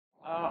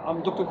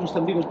I'm Dr.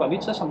 Konstantinos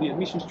Banitsas. I'm the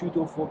admissions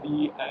tutor for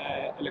the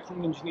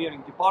Electronic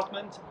Engineering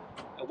Department,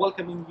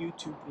 welcoming you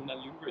to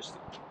Brunel University.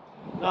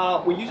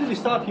 Now, we usually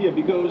start here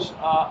because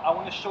I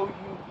want to show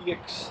you the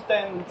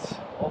extent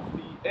of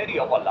the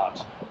area of our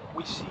labs.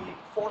 We see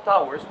 4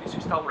 towers. This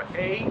is Tower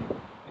A,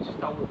 this is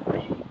Tower B,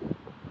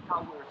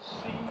 Tower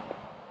C,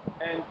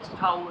 and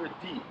Tower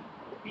D.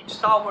 Each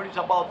tower is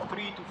about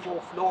 3 to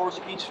 4 floors.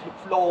 Each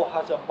floor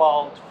has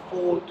about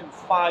 4 to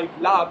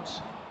 5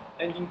 labs.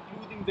 And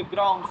including the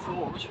ground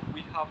floors,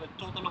 we have a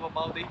total of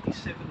about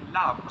 87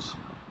 labs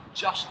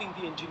just in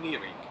the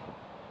engineering.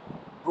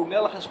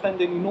 Brunel has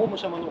spent an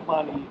enormous amount of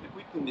money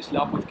equipping this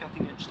lab with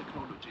cutting-edge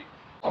technology.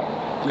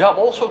 We have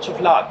all sorts of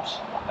labs,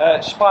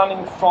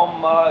 spanning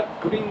from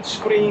green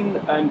screen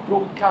and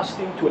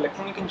broadcasting to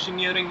electronic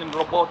engineering and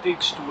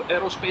robotics to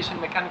aerospace and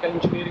mechanical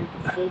engineering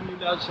to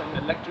formulas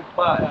and electric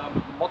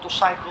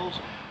motorcycles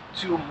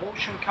to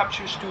motion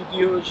capture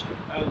studios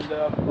and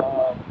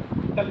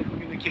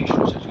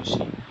telecommunications, as you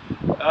see.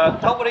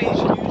 Tower A is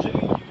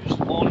usually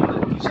used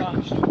on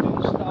design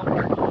students.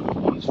 Tower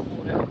B is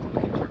for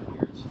electronic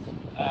engineers,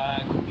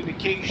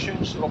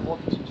 communications,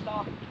 robotics and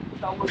stuff.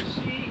 Tower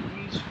C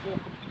is for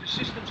computer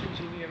systems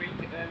engineering,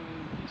 and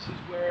this is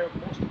where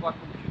most of our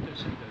computer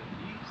center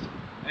is.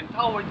 And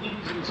Tower D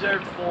is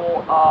reserved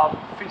for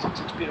physics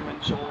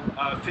experiments or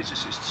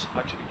physicists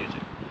actually use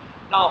it.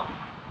 Now,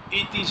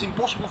 it is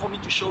impossible for me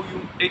to show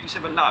you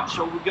 87 labs,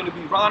 so we're going to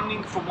be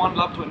running from one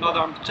lab to another.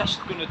 I'm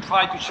just going to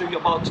try to show you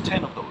about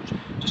 10 of those.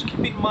 Just keep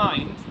in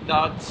mind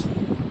that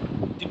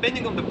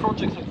depending on the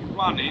project that you're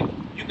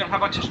running, you can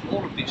have access to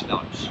all of these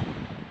labs.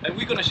 And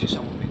we're going to see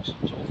some of these,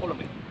 so follow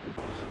me.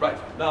 Right,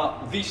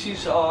 now this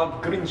is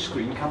our green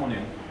screen, come on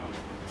in.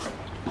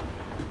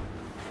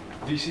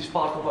 This is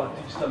part of our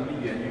digital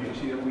media, and you can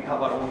see that we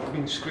have our own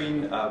green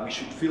screen. We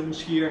shoot films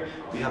here,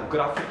 we have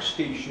graphic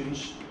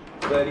stations,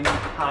 very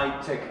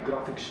high-tech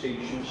graphic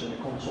stations and a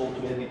console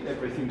to edit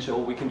everything, so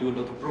we can do a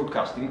lot of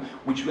broadcasting,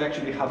 which we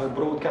actually have a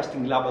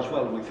broadcasting lab as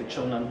well with its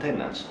own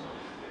antennas.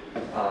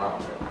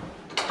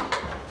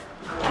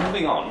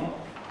 Moving on.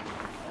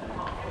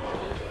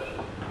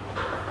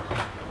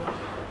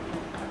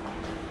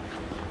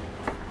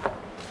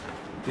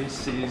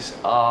 This is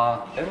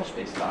our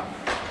Aerospace lab.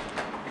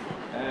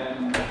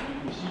 And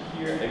you can see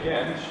here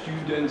again,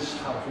 students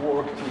have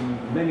worked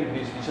in many of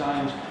these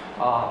designs.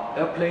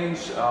 Airplanes,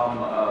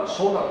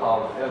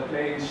 solar-powered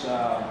airplanes,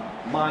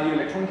 my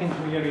electronic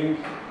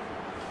engineering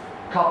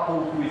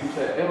coupled with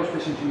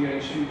aerospace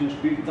engineering students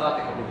built that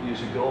a couple of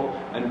years ago,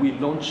 and we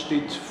launched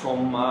it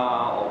from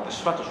the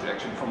stratosphere,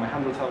 actually from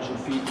 100,000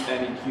 feet,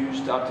 and it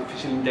used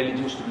artificial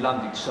intelligence to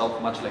land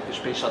itself, much like the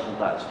space shuttle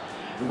does.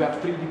 We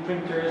have 3D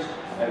printers,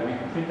 we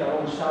can print our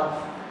own stuff,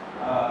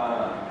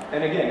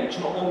 and again, it's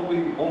not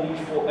only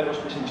for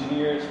aerospace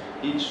engineers,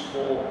 it's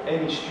for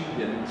any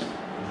student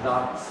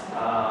that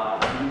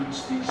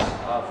needs this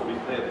for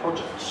their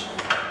projects.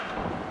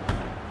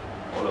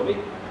 Follow me.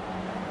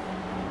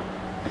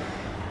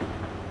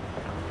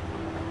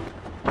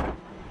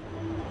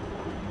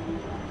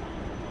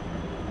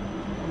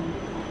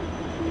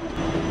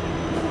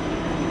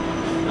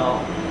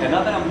 Now,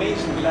 another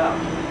amazing lab,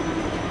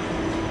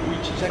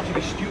 which is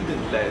actually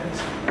student-led,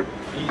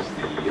 is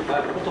the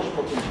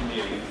motorsport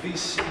engineering.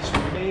 This is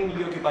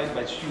mainly occupied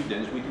by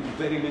students. We do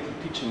very little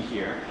teaching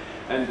here.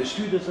 And the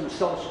students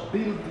themselves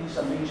build these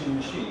amazing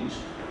machines.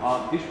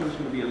 This one is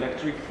going to be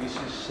electric. This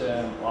is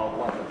a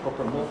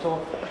proper motor.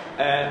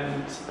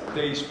 And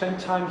they spend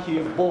time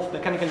here, both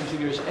mechanical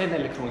engineers and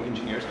electronic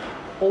engineers,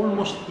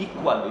 almost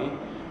equally,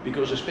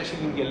 because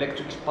especially in the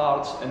electric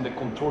parts and the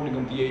controlling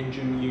of the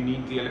engine, you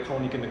need the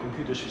electronic and the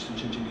computer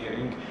systems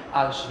engineering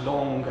as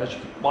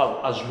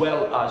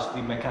well as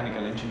the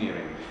mechanical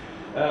engineering.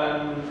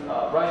 And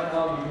right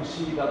now you can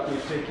see that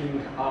we're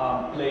taking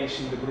place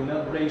in the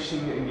Brunel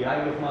racing, in the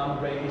Isle of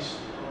Man race,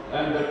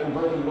 and they're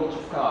converting lots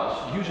of cars.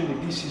 Usually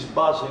this is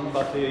buzzing,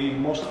 but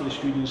most of the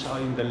students are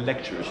in the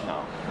lectures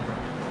now.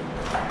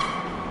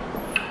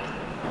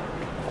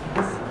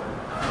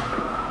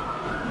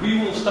 We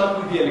will start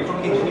with the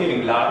electronic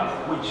engineering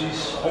lab, which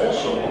is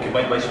also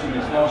occupied by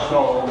students now.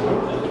 So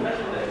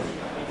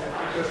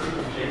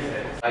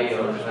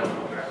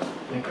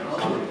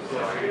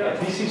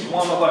this is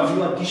one of our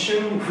new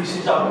additions. This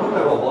is our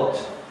Brunel robot.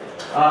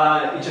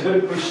 It's a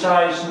very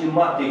precise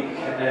pneumatic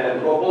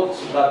robot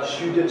that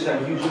students are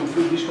using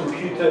through this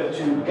computer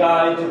to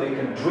guide. They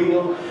can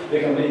drill,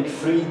 they can make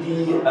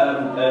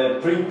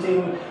 3D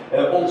printing,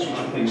 all sorts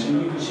of things.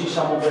 And you can see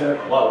some of the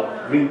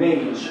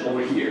remains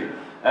over here,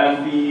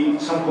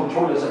 and some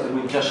controllers that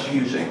we're just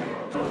using.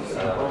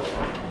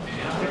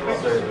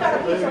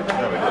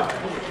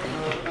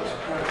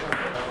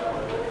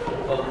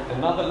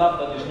 Another lab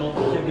that is not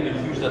heavily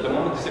used at the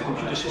moment is the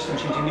computer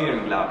systems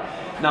engineering lab.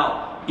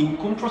 Now, in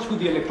contrast with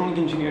the electronic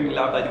engineering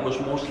lab that it was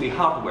mostly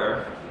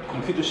hardware,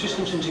 computer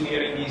systems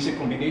engineering is a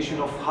combination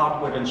of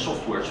hardware and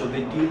software. So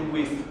they deal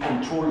with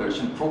controllers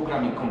and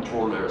programming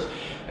controllers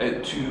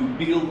to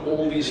build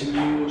all these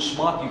new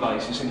smart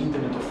devices and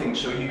Internet of Things.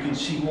 So you can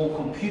see more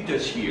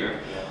computers here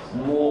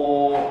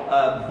more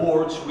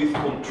boards with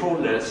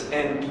controllers,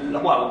 and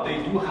well,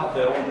 they do have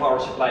their own power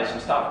supplies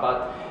and stuff,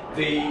 but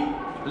they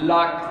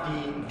lack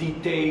the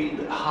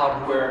detailed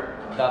hardware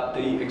that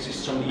they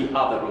exist on the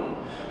other room.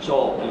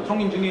 So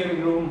electronic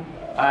engineering room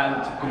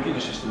and computer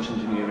systems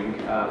engineering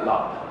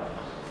lab.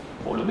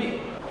 Follow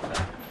me.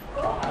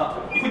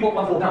 If we walk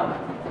one floor down,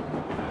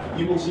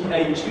 you will see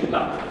a student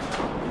lab.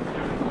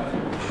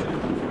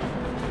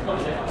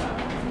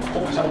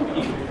 Hopefully that will be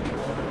easy.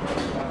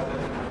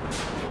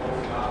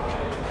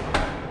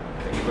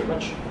 Thank you very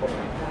much.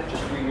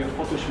 Just doing a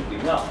photo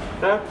shooting now.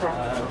 No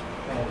problem.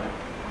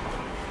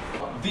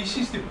 This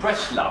is the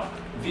press lab.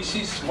 This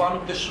is one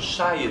of the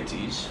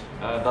societies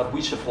that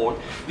we support.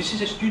 This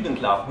is a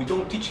student lab. We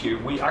don't teach here.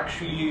 We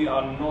actually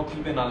are not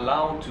even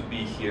allowed to be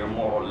here,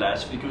 more or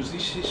less, because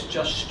this is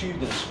just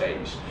student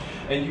space.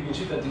 And you can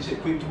see that it's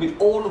equipped with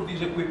all of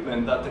this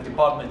equipment that the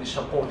department is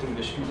supporting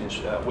the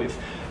students with.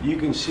 You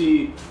can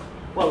see,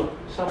 well,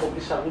 some of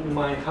this I wouldn't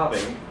mind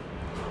having.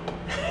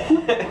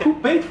 Who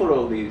paid for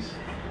all these?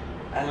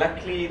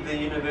 Luckily, the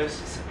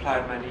university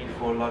supplied money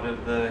for a lot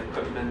of the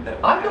equipment that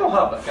we I don't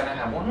have that. Can I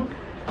have one?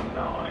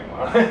 No,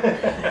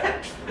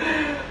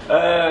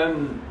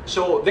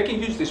 so they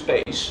can use this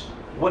space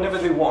whenever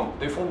they want.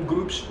 They form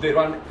groups, they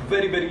run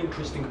very, very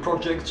interesting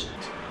projects.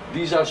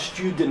 These are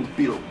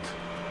student-built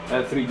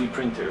 3D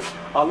printers,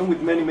 along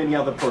with many, many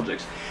other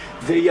projects.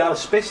 They are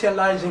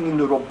specializing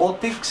in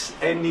robotics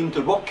and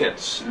into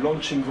rockets,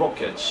 launching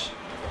rockets.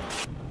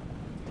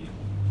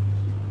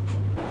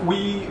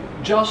 We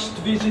just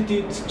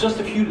visited just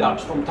a few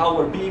labs from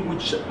Tower B,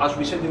 which, as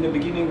we said in the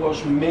beginning,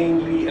 was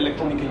mainly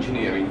electronic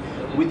engineering.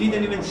 We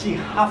didn't even see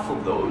half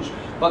of those,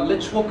 but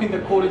let's walk in the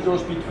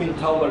corridors between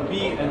Tower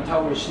B and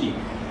Tower C.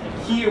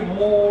 Here,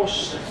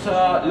 most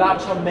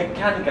labs are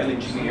mechanical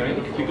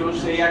engineering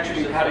because they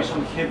actually carry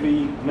some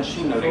heavy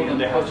machinery and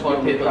they have to be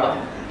on the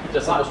ground.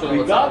 But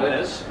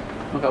regardless,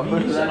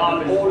 these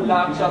are all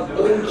labs that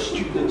all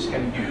students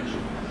can use.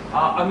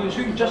 I'm going to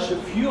show you just a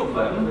few of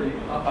them.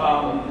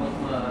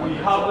 We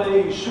have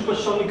a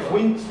supersonic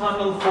wind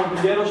tunnel for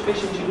the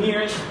aerospace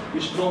engineers,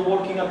 which is not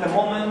working at the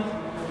moment.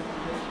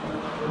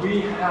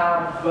 We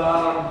have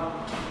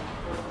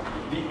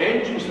the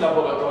engines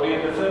laboratory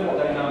and the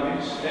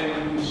thermodynamics, and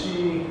you can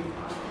see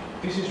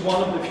this is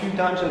one of the few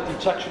times that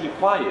it's actually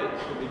quiet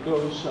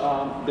because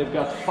they've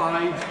got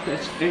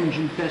 5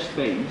 engine test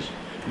bays.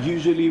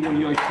 Usually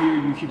when you're here,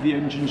 you hear the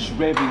engines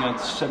revving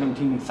at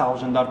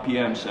 17,000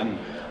 RPMs, and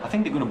I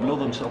think they're going to blow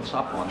themselves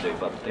up one day,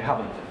 but they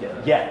haven't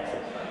yet.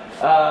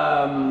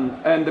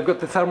 And they've got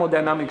the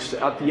thermodynamics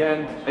at the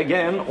end.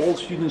 Again, all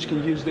students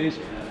can use this.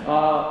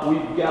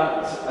 We've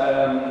got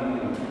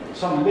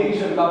some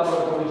laser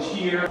laboratories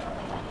here.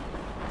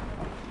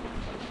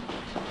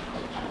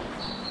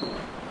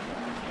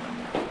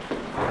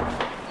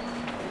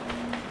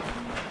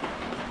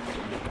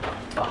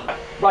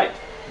 Right.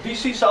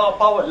 This is our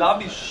power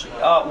lab. It's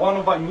one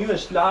of our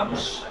newest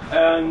labs,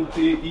 and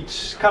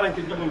it's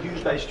currently being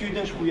used by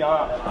students. We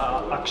are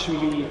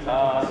actually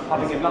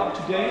having a lab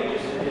today.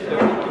 They're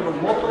working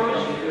on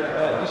motors.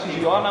 This is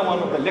Joanna, one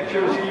of the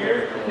lecturers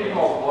here.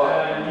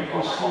 And you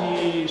can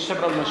see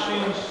several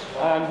machines,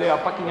 and they are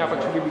packing up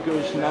actually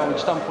because now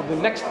it's time for the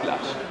next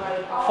class.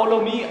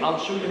 Follow me, I'll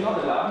show you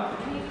another lab.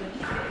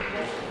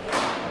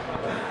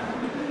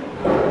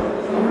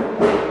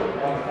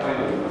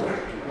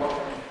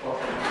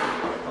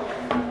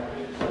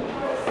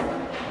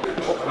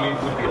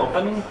 It will be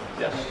open.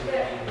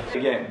 Yes.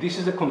 Again, this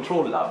is a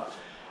control lab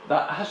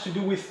that has to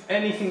do with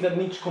anything that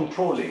needs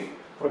controlling.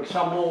 For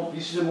example,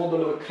 this is a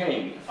model of a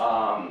crane.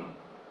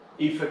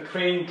 If a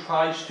crane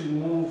tries to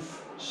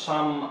move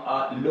some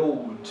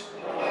load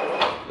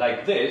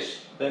like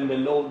this, then the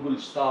load will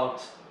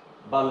start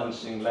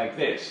balancing like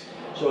this.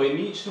 So it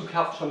needs to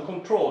have some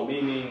control,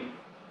 meaning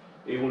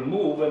it will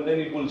move and then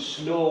it will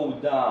slow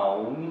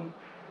down.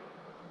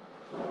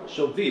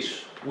 So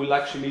this will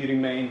actually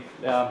remain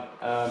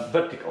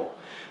vertical.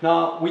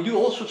 Now, we do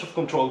all sorts of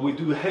control. We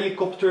do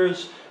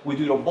helicopters, we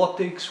do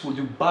robotics, we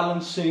do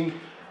balancing.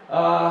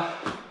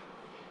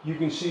 You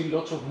can see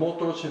lots of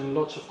motors and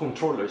lots of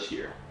controllers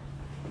here.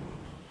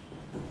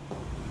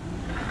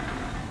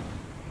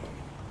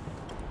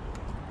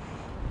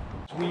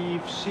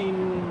 We've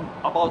seen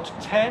about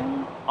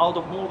 10 out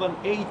of more than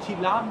 80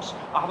 labs.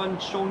 I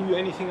haven't shown you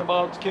anything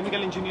about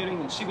chemical engineering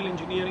and civil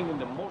engineering and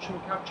the motion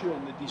capture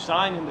and the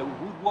design and the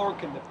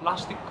woodwork and the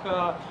plastic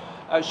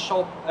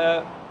shop.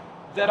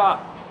 There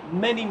are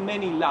many,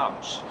 many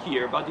labs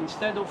here, but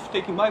instead of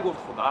taking my word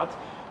for that,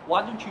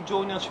 why don't you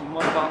join us in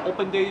one of our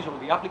open days or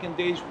the applicant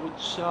days,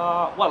 which,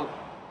 well,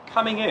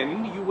 coming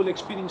in, you will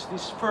experience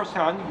this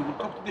firsthand. You will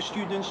talk to the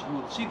students, you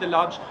will see the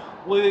labs.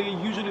 We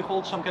usually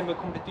hold some kind of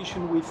a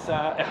competition with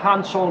a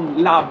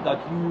hands-on lab that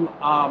you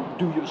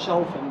do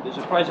yourself, and there's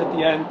a prize at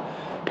the end.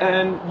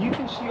 And you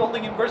can see all the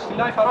university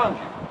life around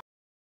you.